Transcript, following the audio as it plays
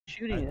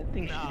shooting. That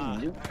thing's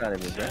shooting nukes out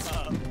of it,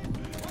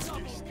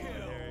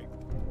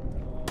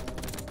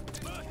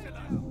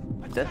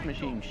 bro. Death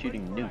machine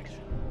shooting nukes.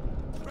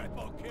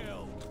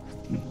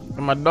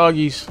 And my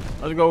doggies.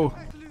 Let's go.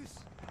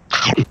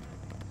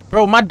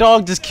 Bro, my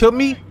dog just killed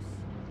me.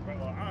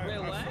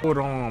 Hold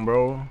on,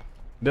 bro.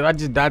 Did I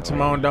just die to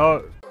my own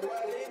dog?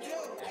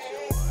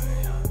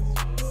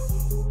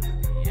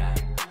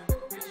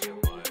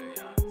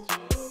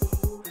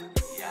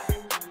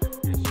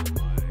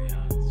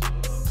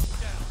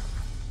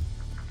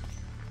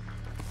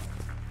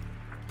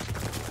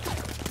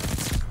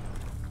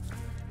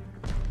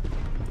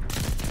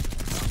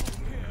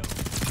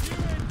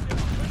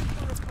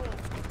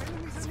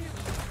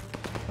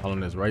 All on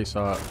this right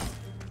side.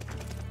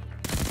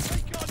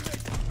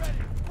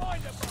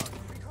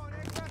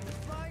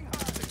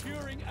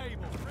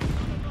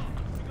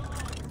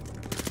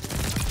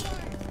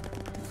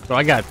 So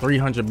I got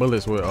 300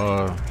 bullets with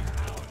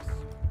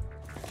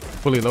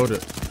fully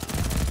loaded.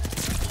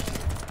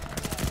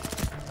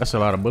 That's a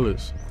lot of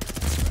bullets.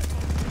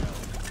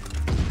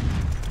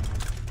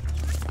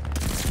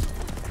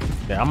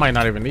 Yeah, I might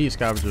not even need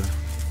scavenger.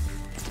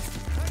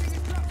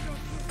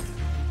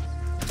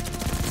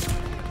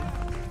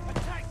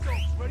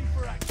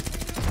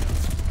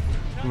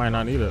 Might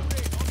not need it.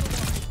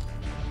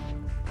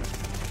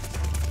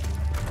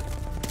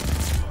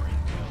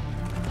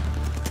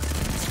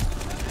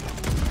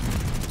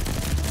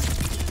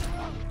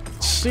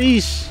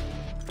 Sheesh.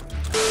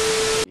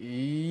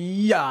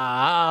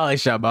 Yeah,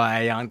 it's your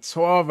boy Young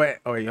Tourva.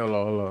 Oh, wait, hold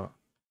on.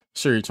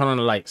 Sure, turn on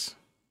the lights.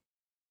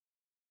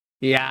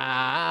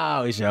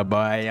 Yeah, it's your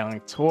boy Young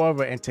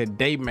Tourva, and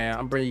today, man,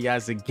 I'm bringing you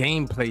guys a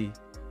gameplay,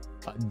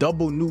 a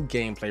double new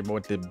gameplay, bro,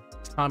 with the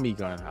Tommy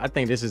gun. I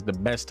think this is the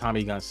best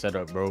Tommy gun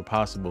setup, bro,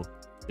 possible.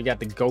 We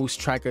got the Ghost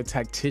Tracker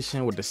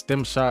Tactician with the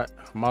stem shot,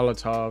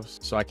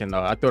 Molotovs. So I can,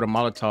 I throw the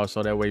Molotov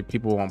so that way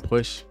people won't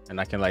push,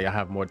 and I can I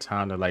have more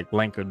time to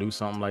blank or do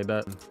something like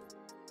that.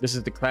 This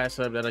is the class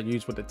setup that I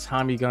use with the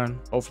Tommy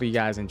gun. Hopefully you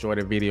guys enjoy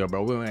the video,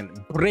 bro. We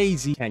went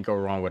crazy. Can't go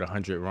wrong with a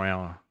 100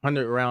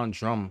 round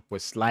drum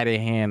with sleight of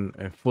hand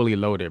and fully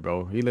loaded,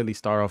 bro. You literally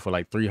start off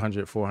with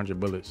 300, 400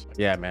 bullets.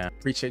 Yeah, man.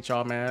 Appreciate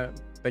y'all, man.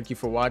 Thank you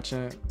for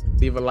watching.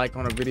 Leave a like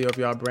on the video if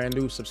y'all brand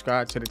new.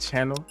 Subscribe to the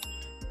channel.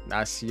 And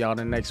I'll see y'all in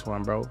the next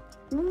one, bro.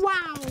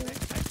 Wow.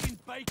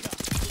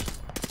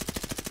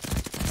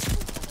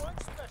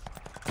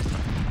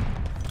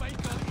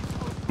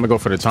 I'm gonna go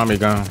for the Tommy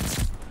gun.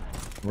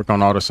 Work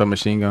on all the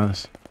submachine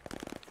guns.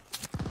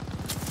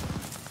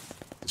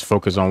 Just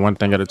focus on one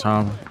thing at a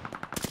time.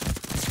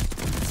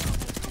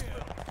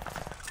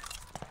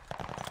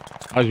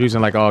 I was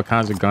using all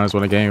kinds of guns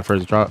when the game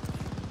first dropped.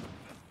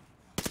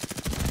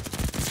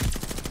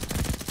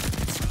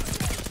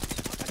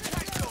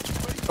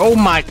 Oh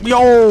my,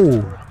 yo!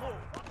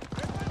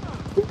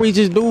 What we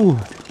just do?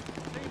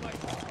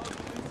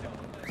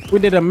 We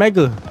did a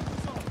mega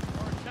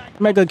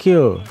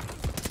kill.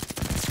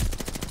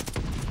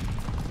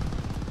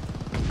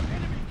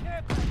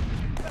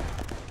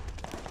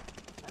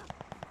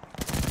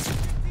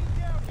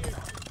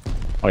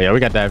 Oh yeah,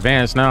 we got that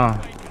advance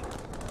now.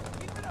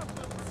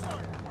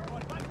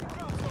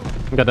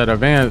 We got that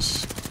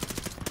advance.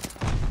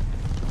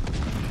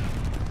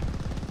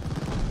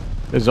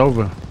 It's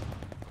over.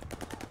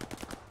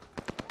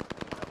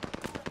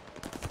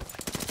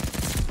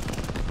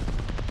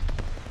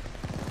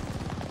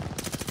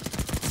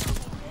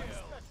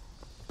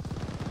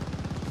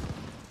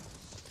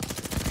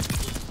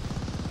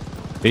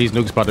 These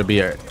nukes about to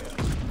be at,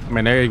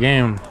 every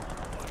game.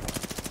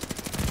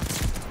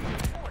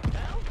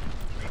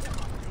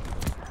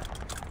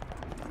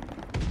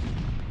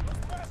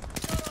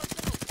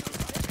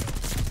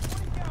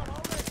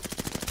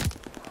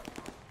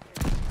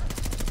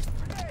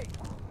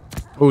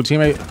 Oh,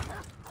 teammate.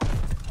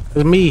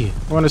 It's me.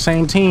 We're on the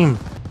same team.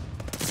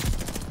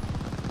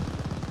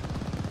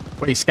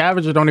 Wait,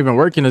 scavenger don't even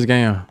work in this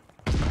game.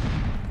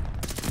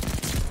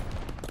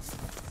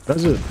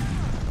 Does it?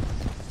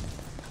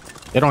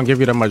 They don't give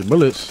you that much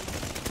bullets.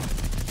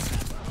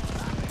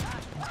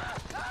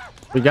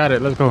 We got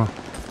it. Let's go.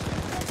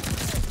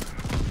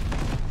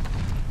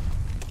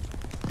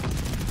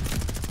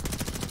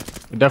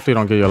 It definitely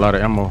don't give you a lot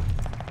of ammo.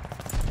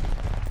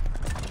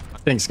 I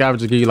think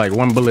scavenger give you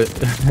one bullet.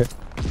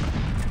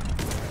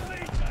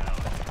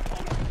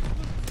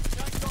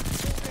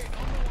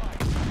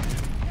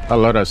 I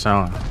love that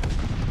sound.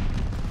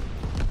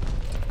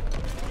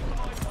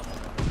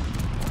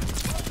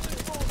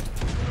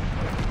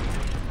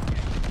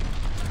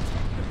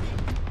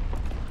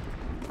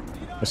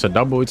 It's a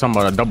double. We talking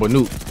about a double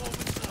nuke.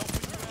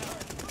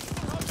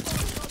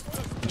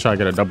 Try to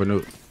get a double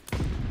nuke.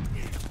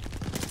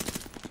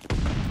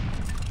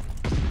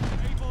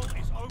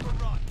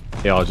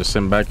 Yeah, I'll just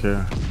sit back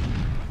here.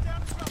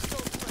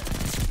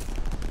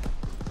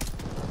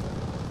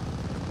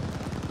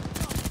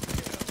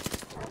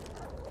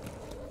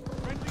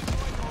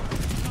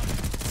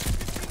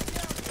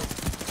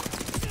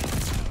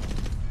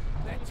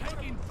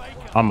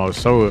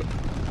 Almost sold it.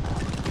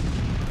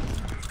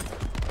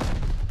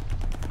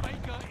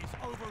 Baker is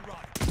overrun.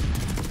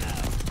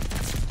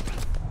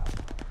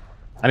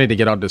 I need to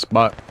get out this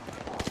spot.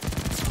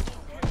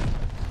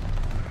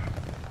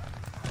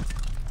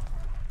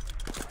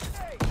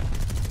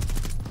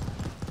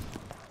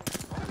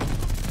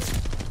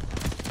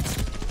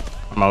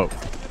 I'm out.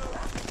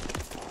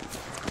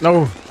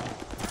 No.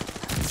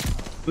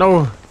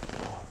 No.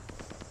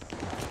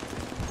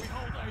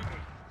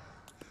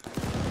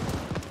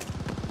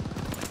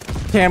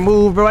 Can't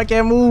move, bro. I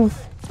can't move.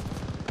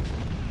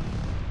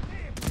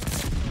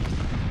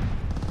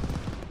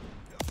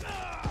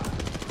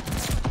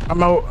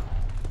 I'm out.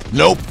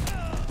 Nope.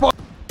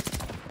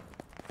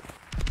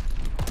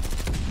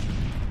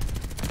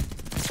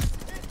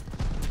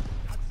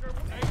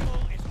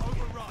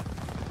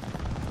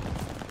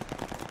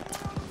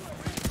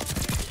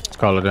 Let's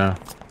call it down.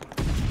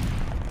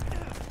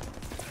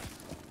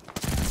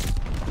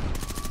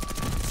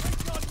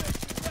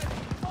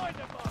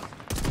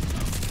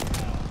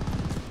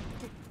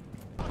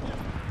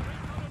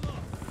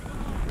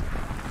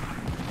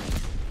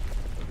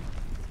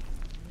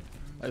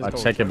 I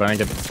check it, but I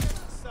didn't get the...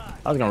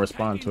 I was gonna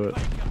respond to it.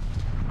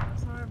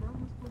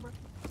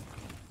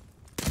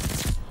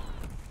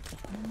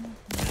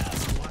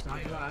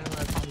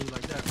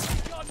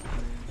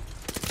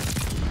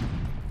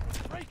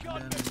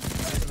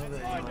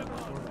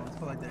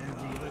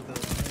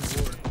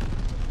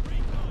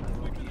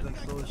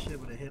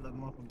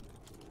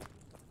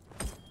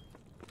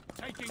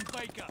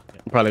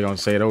 I'm probably gonna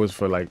say those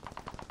for like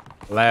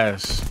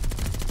last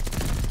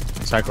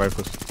attack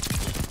rifles.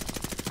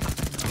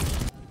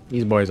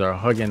 These boys are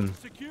hugging.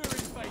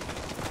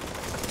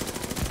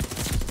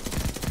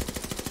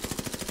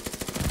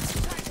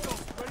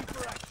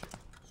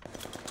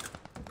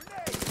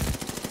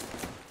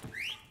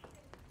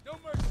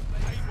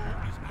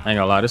 I ain't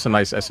gonna lie, this is a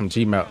nice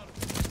SMG map.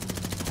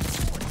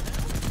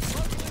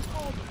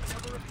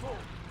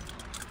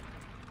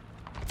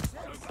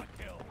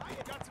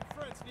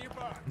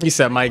 He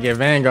said might get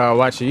Vanguard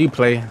watching you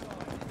play.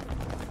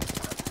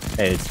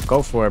 Hey,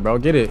 go for it, bro.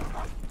 Get it.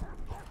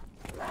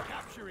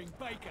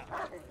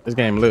 This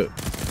game lit.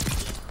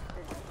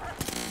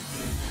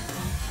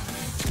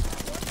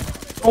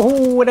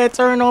 Oh, that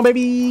turn on,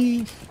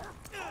 baby.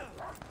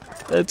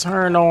 That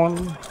turn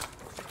on.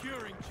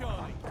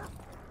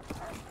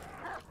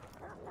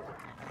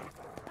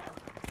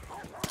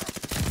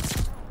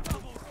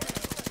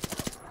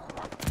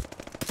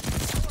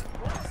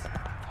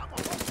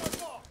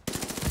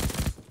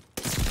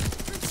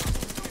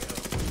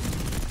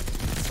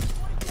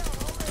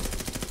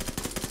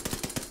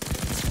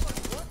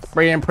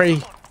 Pray and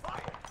pray.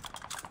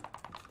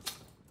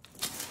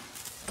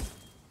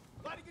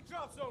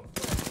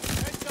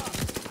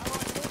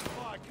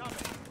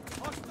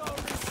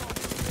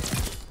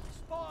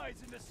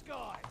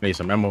 Need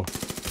some ammo.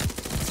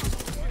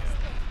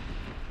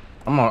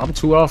 I'm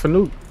too off a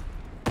nuke.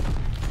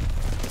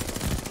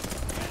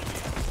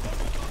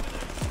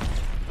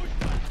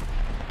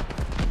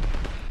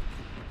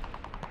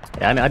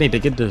 Yeah, I need to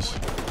get this.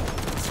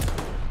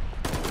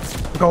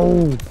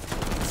 Go.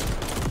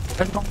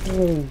 Let's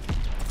go.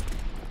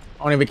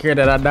 I don't even care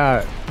that I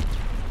died.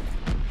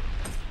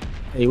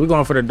 Hey, we're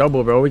going for the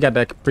double, bro. We got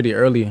that pretty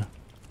early.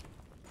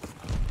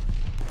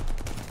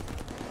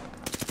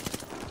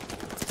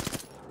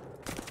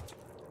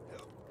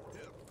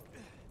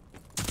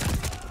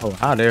 Oh,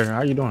 hi there.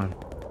 How you doing?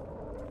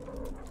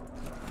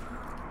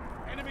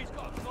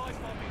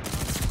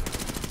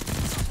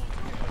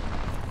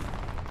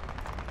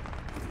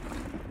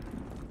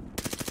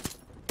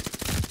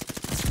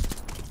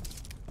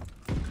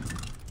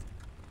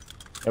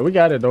 Yeah, we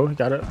got it though. We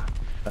got it.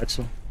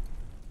 Excellent.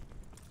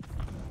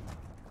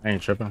 I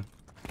ain't tripping.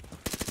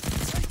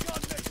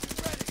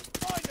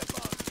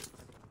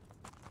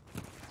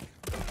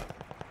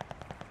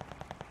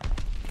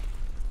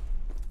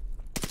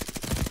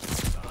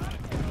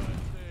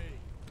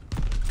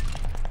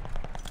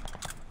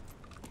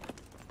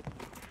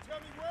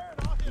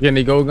 You get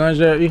any gold guns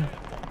yet, E?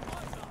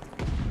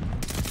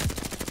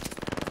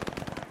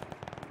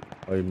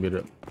 Oh, you beat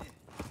it.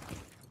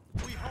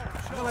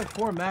 I got like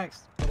 4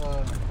 max,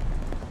 but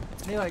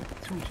maybe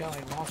like 2 shot,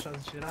 like long shots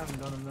and shit. I haven't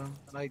done them though.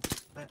 Like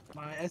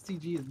my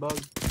STG is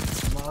bugged.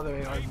 My other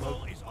AR is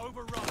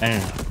bugged.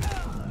 Damn.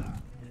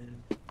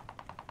 Yeah.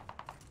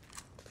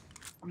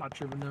 I'm not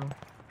tripping though.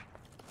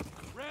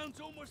 Round's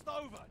almost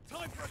over.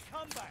 Time for a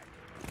comeback.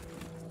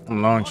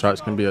 Long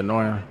shots can be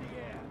annoying.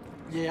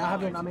 Yeah, I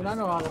haven't. I mean, I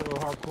know how to go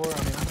hardcore.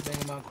 I mean, I've been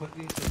banging out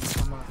quickly.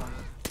 So I'm not like.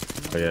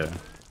 Oh yeah.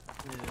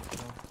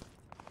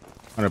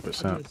 Yeah.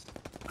 100%.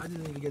 I just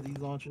need to get these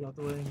launchers out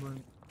the way, but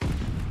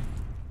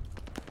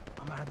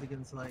I'm gonna have to get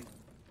into like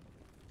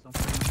some.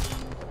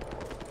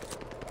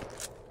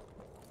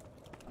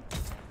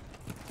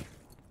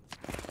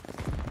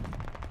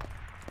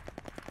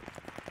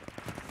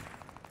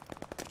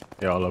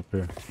 They all up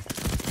here.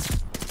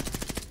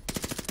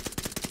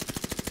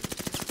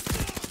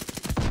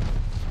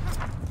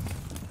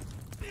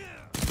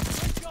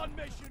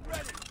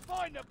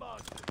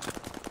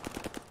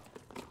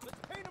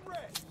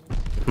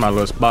 My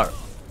little spot.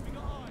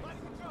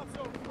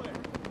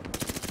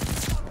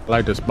 I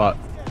like this spot.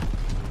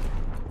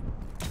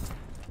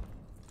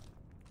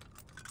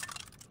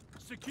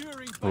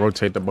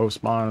 Rotate to both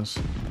spawns.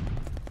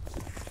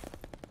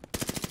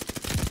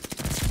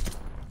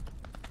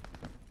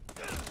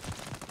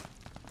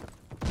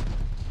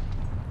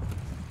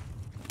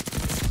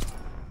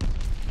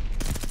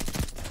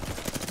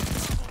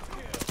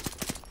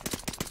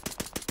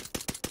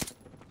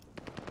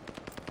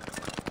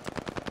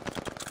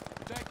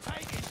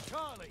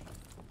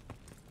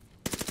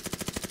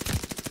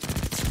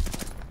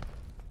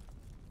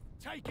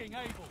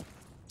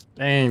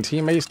 Dang,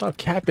 teammates, stop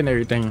capping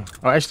everything.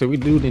 Oh, actually, we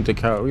do need to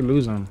cap. We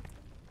losing.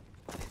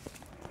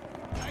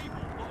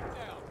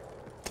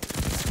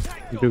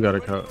 We do got a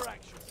cut.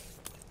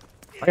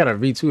 I got a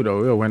V2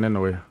 though. We'll win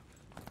anyway.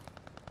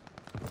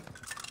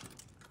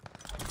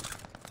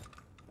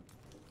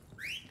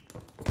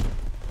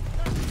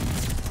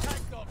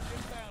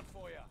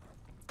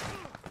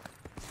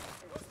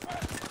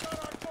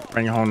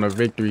 Bring home the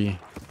victory.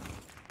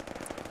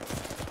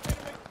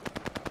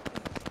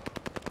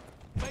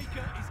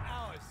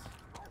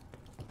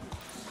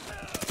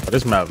 Oh,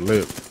 this map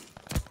lit.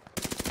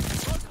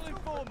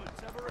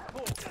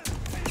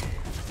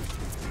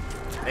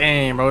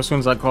 Damn, bro. As soon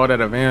as I call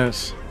that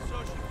advance.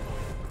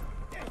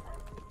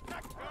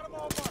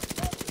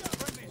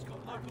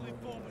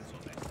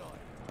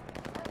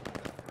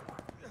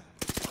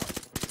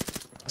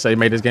 So you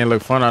made this game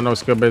look fun. I know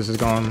skill base is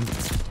going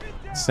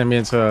to send me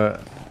into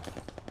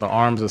the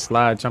arms of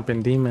slide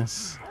jumping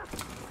demons.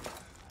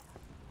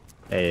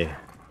 Hey.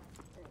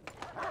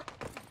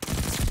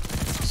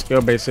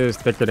 Skill base is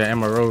thicker than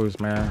MROs,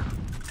 man.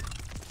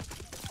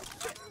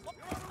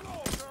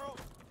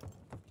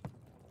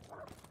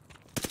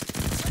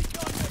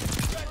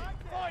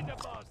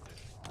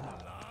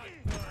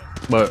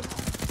 But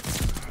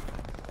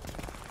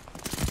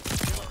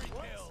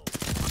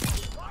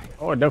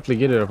I would definitely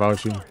get it if I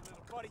was you.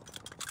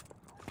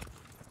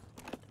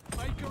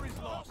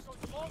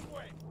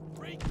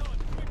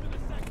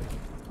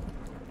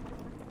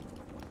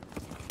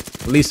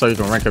 At least so you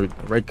can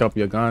rank up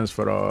your guns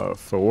for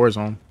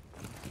Warzone.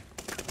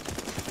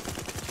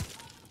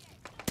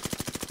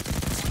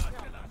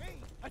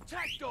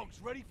 Attack dogs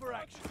ready for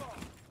action.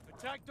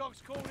 Attack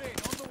dogs called in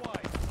on the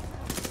way.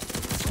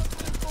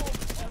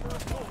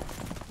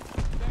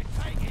 They're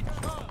taking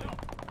Charlie.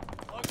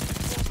 Local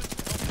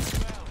informants helping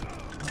you out.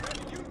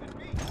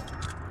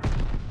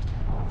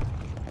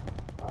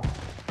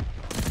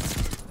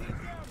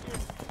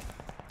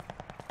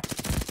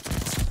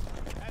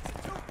 That's a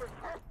trooper.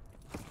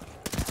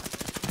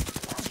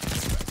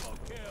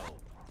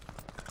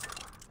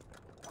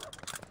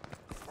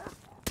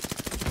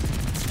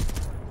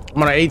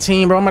 I'm on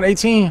 18, bro. I'm on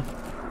 18.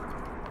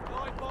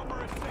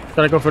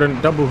 Gotta go for the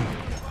double.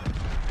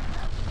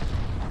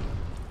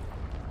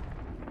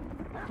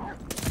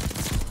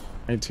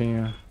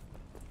 $18.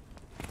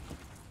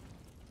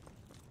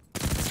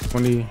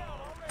 20.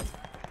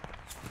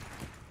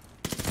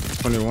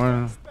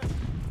 21.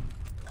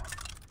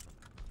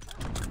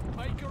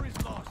 Baker is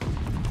lost.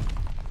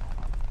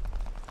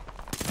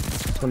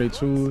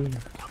 22.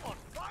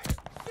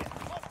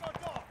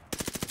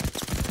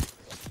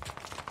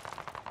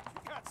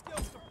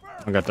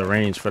 I got the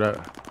range for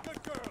that.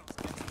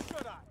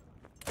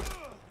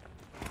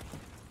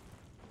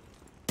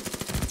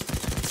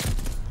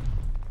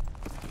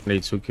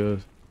 2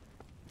 kills.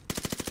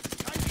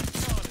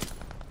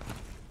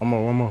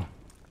 One more.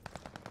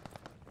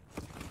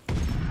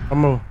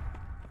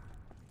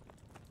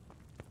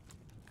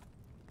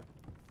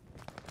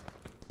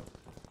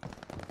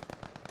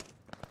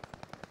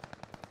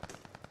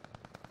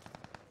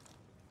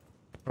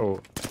 Oh.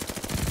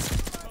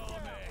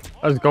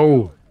 Let's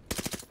go.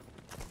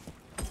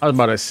 I was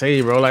about to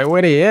say, bro, like,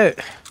 where they at?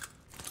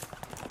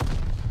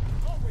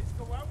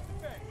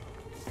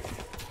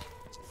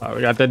 Oh,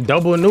 we got the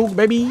double nuke,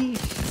 baby.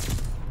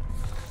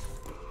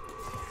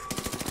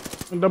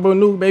 Double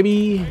nuke,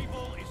 baby.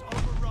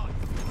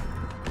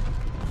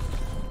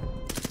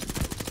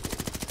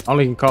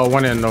 Only can call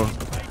one in, though.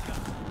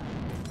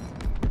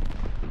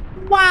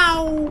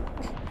 Wow.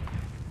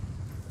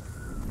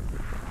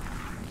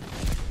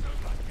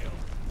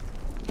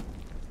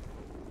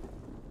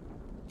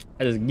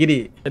 I just get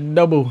it. A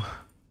double.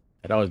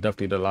 That was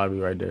definitely the lobby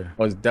right there. That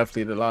was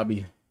definitely the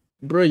lobby.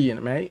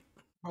 Brilliant, mate.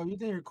 Bro, you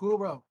think you're cool,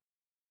 bro?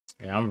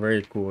 Yeah, I'm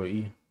very cool,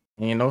 E.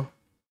 You know?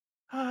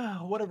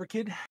 Whatever,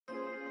 kid.